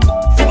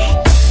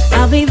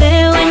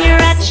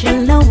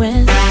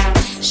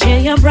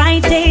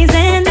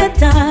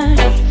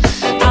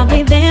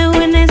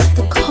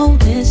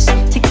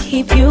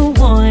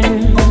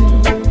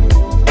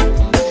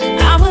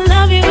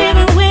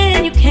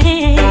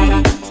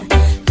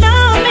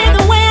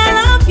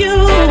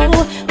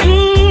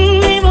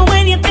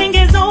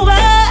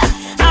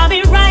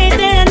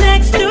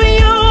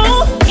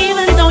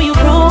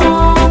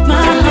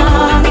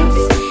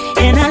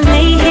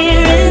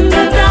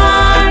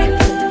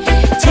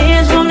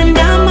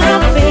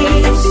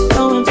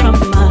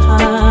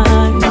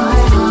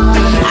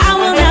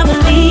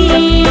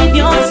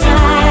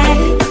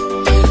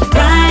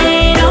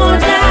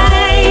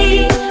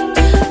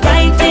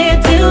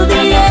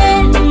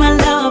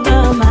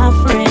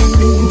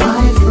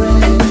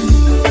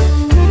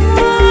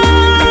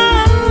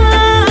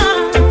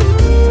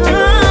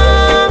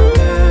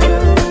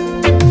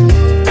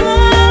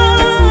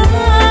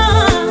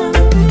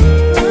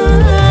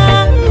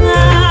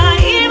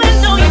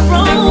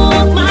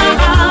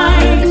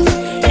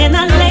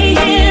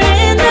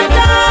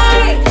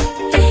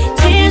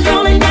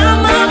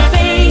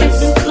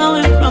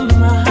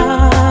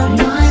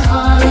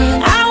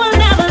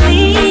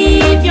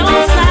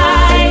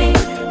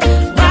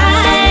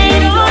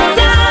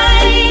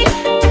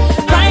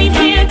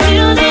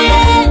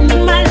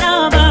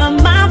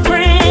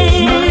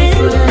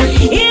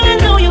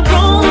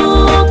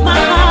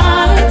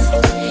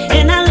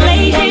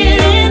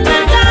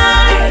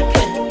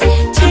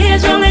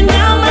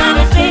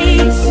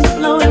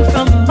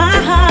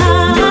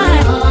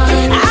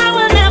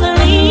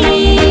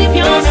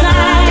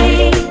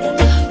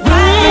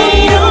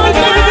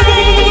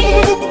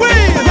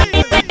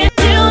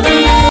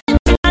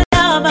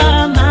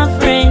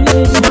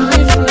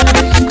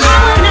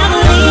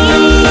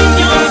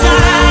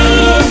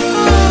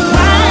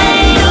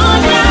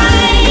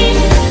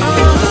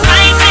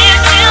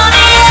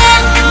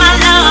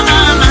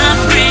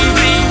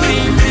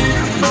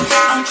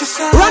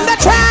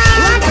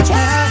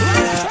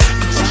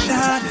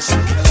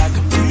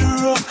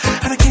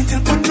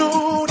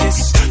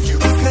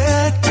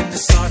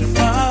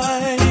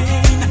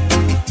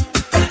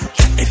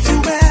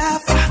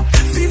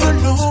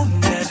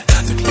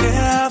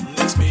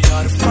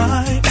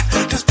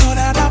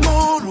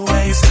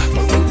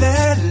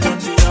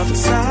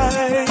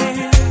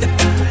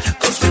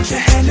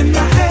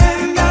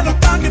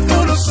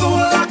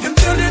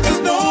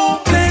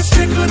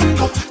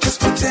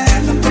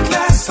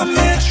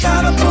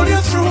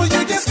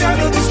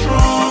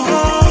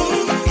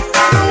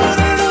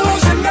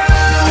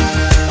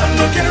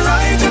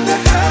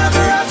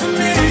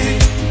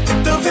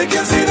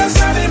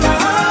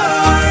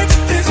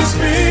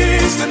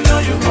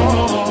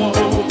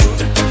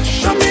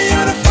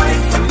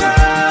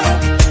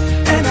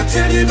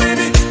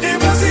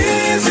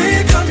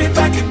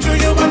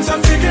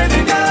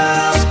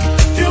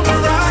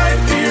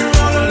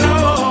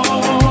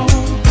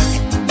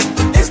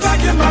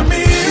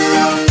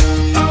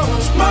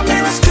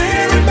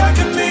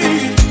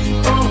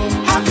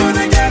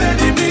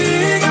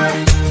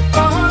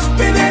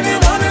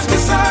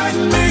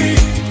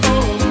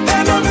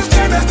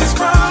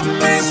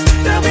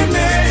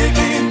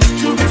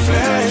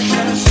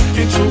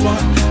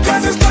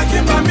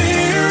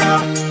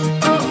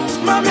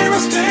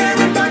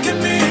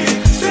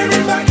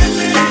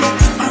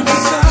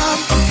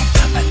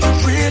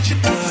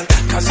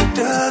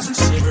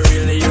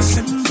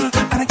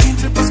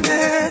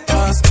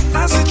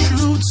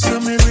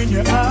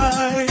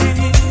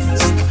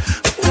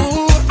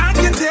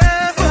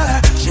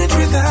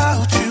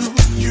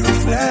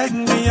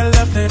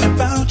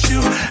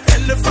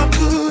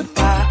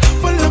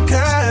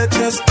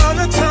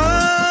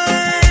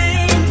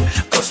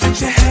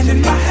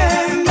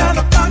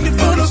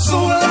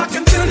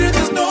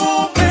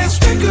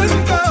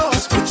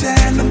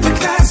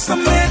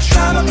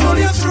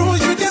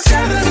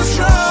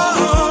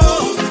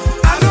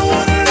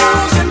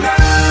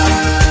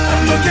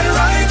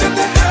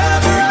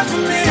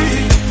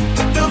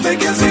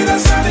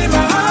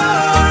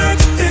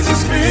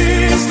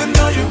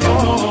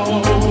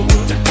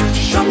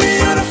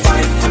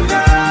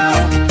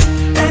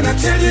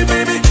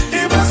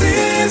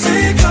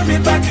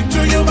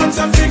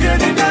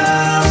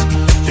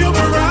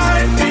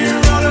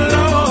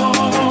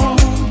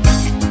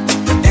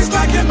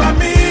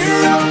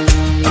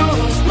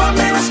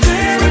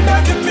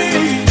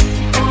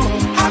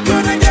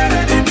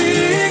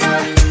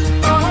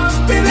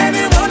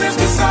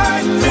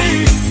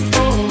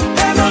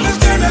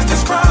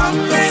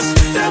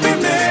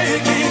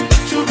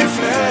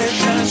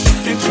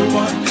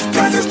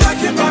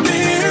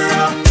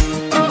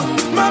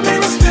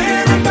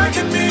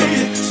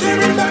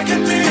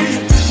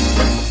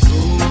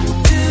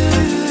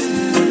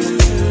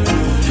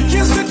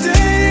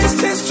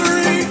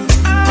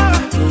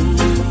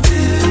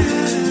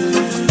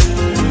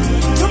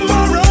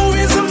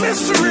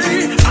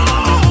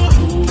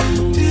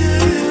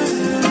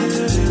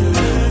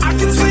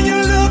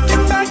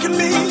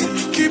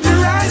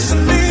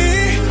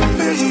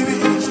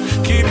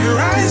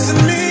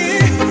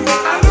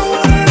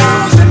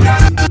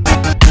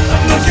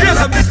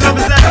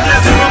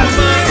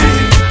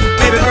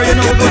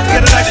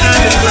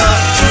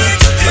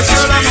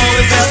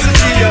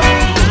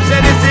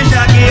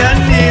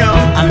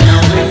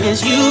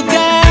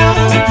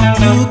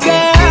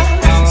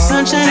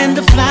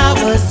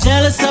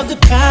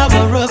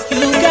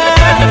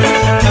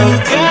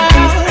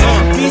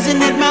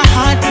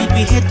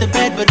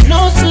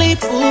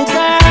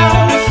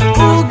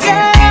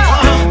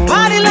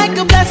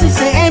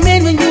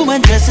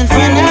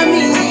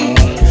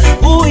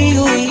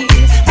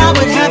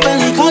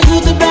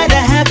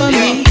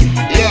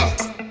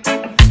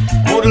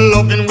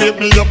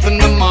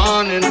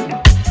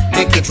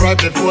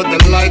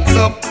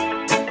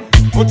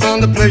 put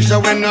on the pleasure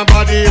when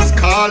nobody is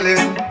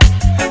calling.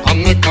 I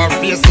make her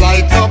face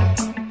light up.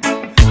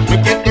 Me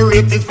get the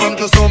ratings from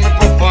just how me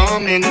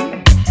performing.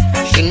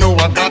 She know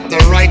I got the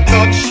right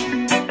touch,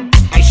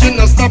 and she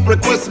no stop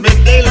request me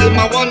daily.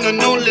 My one and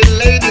only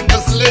lady,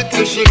 cause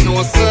lately she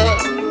knows her.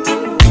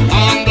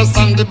 I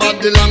understand the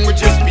body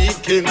language you're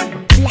speaking.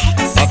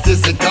 That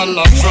physical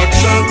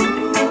attraction.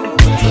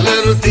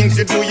 Little things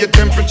you do, your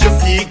temperature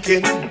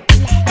peaking.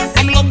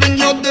 I'm loving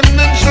your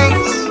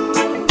dimensions.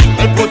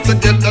 I put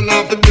together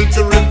now the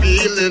beauty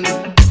revealing.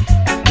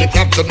 You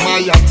captured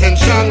my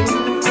attention.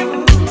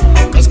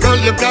 Cause girl,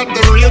 you got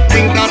the real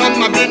thing that I'm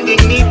not bending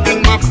deep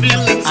in my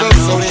feelings are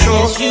so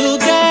sure. You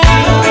girl,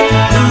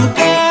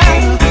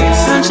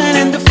 sunshine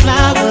and the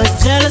flowers,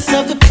 jealous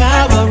of the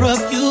power of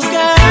you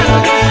girl.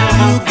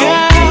 You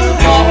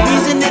girl,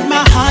 reason that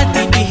my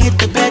heartbeat be hit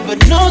the bed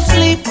but no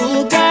sleep.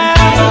 You girl,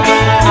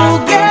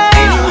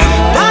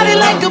 body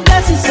like a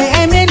blessing, say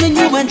amen when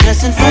you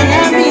undress in front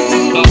of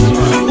me.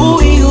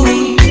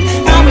 Ooh-wee,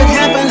 now it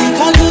happened,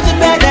 call you the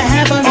better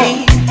half of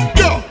me.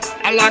 Yo,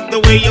 I like the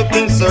way your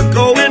things are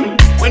going.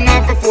 When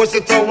I force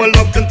it, our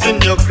love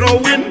continue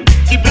growing.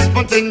 Keep it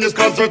spontaneous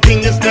cause our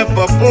thing is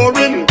never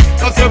boring.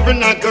 Cause every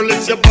night, girl,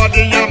 it's your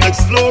body I'm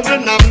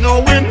exploring. I'm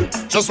knowing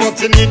just what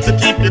you need to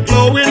keep you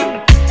glowing.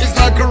 It's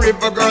like a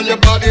river, girl, your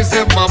body's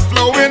ever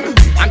flowing.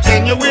 I'm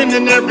genuine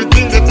in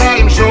everything that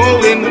I am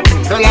showing.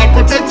 Girl, I'll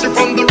protect you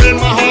from the rain,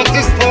 my heart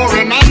is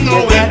pouring. I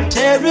know it. Got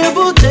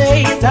terrible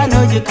days, I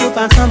know you could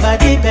find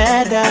somebody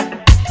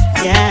better.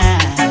 Yeah,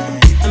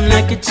 I'm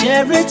like a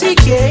charity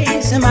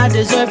case. Am I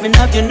deserving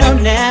of you? No,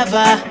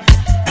 never.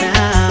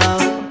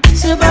 Now,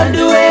 it's about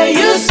the way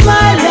you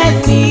smile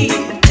at me.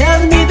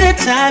 Tell me that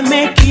I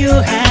make you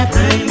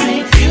happy.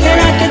 And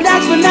I can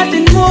ask for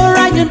nothing more.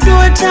 I can do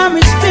it time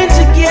we spend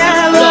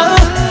together.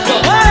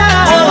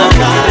 Oh my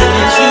God,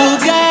 it's you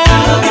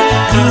girl,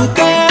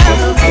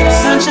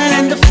 sunshine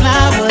and the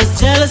flowers,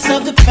 jealous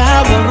of the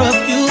power of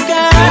you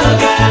girl,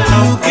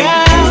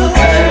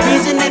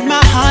 reason that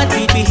my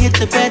heartbeat be hit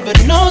the bed but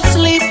no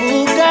sleep.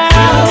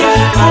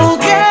 Oh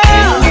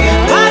girl,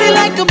 body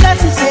like a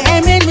blessing, say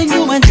amen when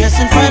you undress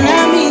in front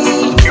of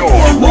me. You're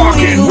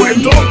rocking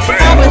with the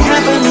best. I would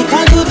happily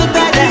call you the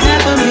better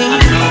half of me.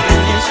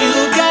 It's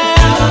you girl,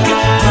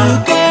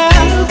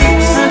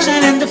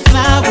 sunshine and the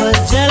flowers,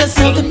 jealous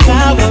of the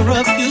power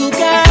of you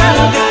girl,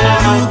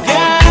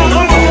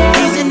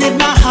 reason that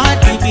my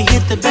heartbeat be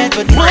hit the bed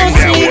but no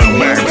sleep.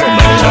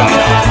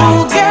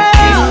 Oh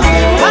girl,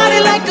 body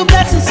like a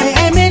blessing, say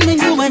amen when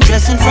you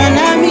undress in front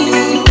of me.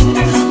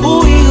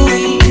 Ooh,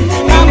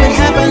 I would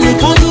happily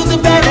call you the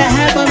better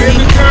half of me.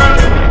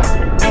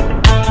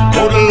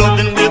 Oh, the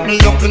loving wake me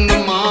up in the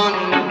morning.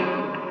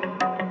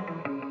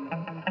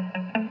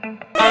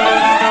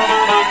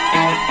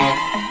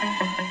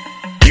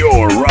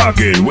 You're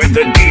rocking with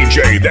the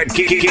DJ that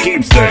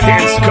keeps the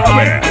hits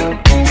coming.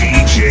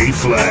 DJ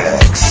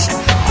Flex.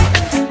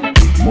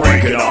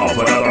 Breaking off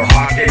another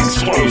hot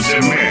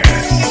explosive mix.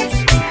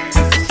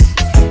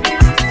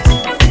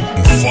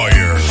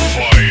 Fire,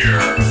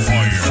 fire,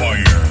 fire,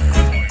 fire.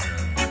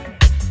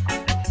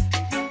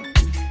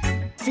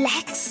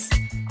 Flex,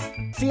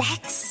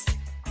 flex,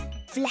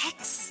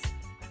 flex,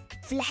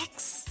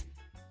 flex,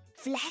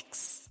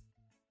 flex,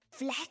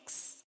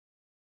 flex,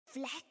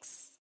 flex.